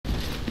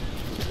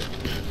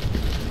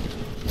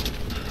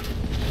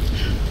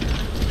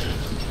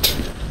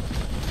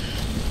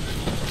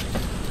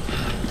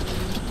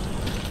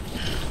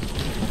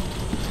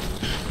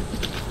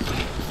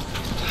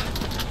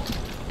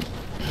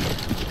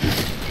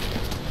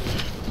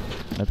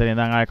මෙතන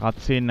ඉඳන් ආයේ කට්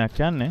සීන් එකක්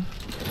යන්නේ.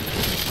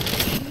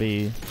 අපි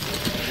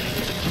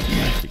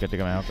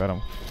ටික මේක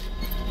කරමු.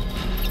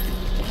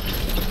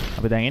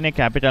 අපි දැන් ඉන්නේ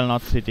කැපිටල්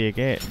නොට් සිටි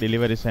එකේ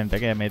ඩෙලිවරි සෙන්ටර්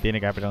එකේ. මේ තියෙන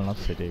කැපිටල්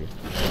නොට් සිටි එකේ.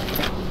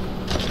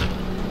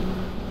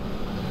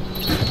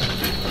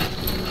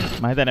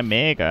 මම හිතන්නේ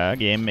මේක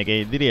ගේම්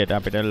එකේ ඉදිරියට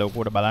අපිට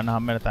ලොකුවට බලන්න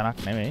හම්බ වෙන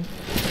තැනක් නෙමෙයි.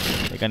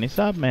 ඒක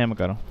නිසා මෙහෙම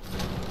කරමු.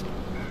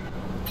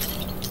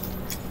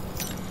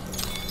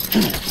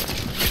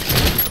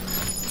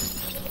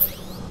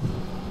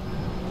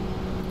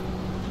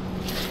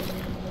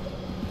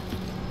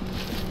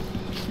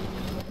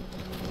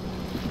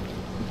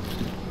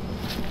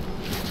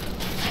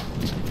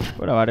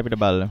 පොඩ වඩ පිට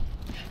බලන්න.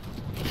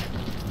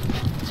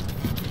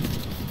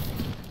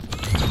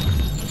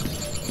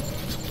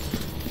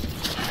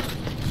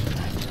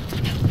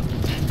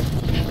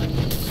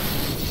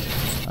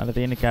 අර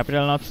තියෙන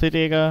කැපිටල් නොට්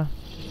සිටි එක.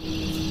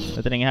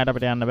 මෙතනින් එහාට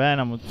අපිට යන්න බෑ.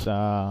 නමුත්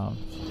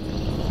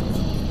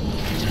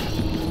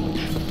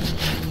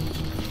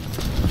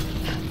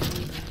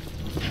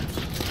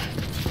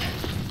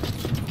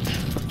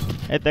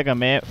ඒත් එක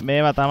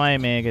මේවා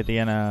තමයි මේකේ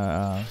තියෙන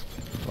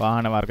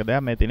වාහන වර්ග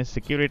දෙක. මේ තියෙන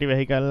සිකියුරිටි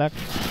වෙහිකල් එකක්.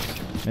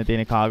 මේ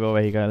තියෙන කාගෝ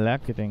වෙහිකල්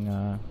එකක්. ඉතින්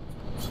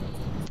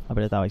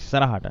අපිට තව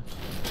ඉස්සරහට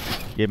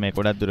ගියේ මේ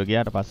ගොඩක් දුර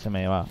ගියාට පස්සේ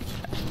මේවා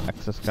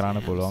ඇක්සස්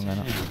කරන්න පුළුවන්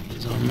වෙනවා.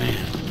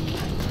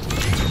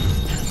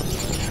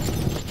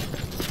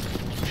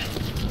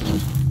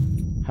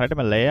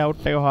 හරියටම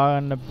ලේඅවුට් එක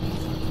හොයාගන්න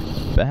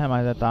බැහැ. මම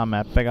හිතා තාම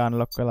මැප් එක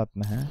අන්ලොක් වෙලත්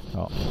නැහැ.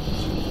 ඔව්.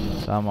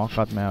 තාම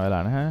මොකක්වත් මේ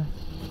වෙලා නැහැ.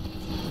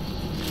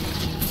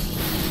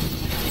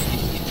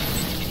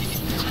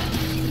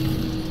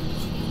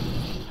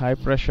 high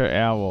pressure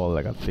air wall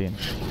එකක්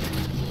තියෙනවා.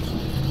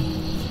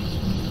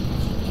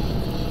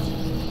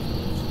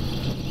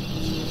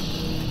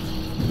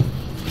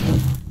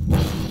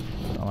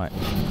 තමයි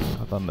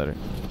කතන්දරේ.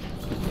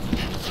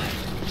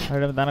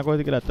 හරියට දන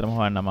කොයිද කියලා අත්‍තරම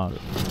හොයන්න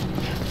අමාරුයි.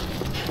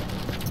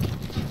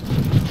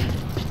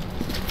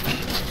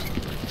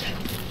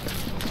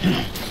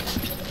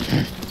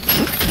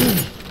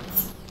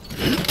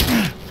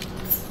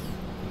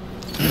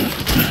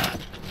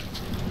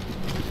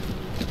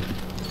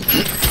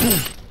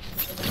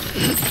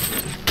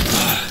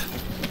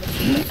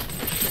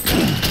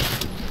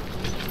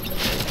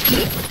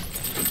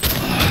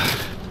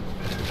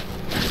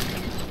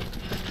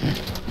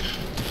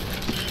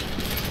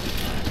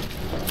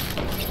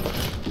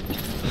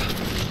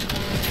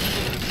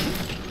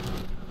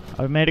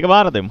 අපි මේ ටික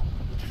බාර දෙමු.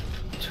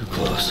 Too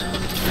close.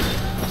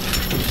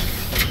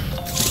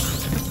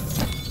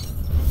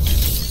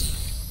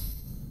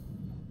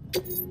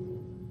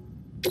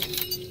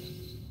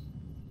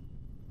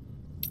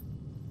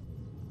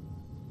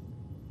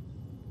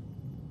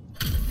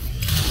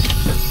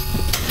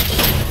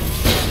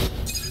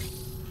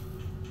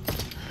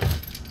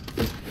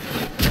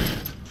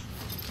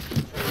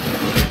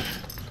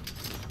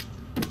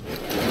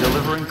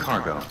 Delivering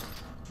cargo.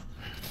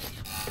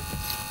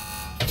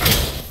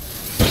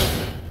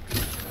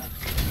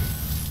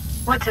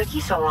 What took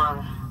you so long?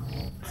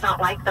 It's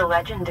not like the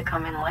legend to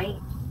come in late.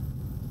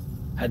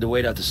 Had to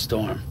wait out the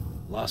storm.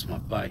 Lost my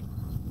bike.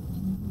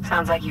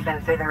 Sounds like you've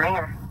been through the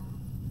ringer.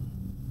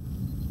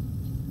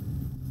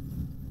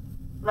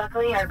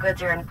 Luckily, our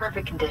goods are in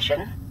perfect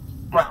condition.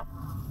 Well,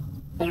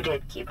 you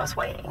did keep us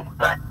waiting,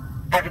 but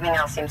everything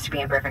else seems to be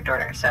in perfect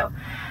order, so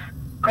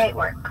great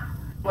work.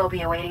 We'll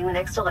be awaiting the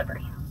next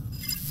delivery.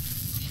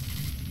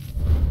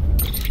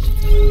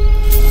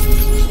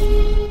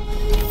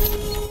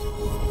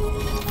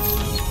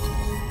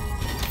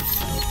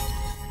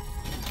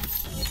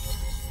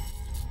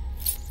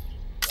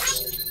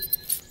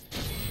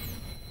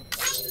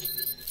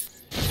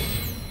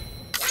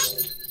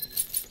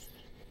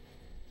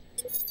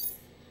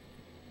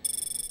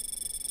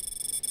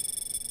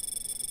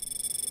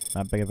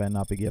 Map එකේ පැන්න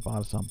අපි ගිය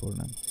පාර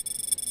සම්පූර්ණයෙන්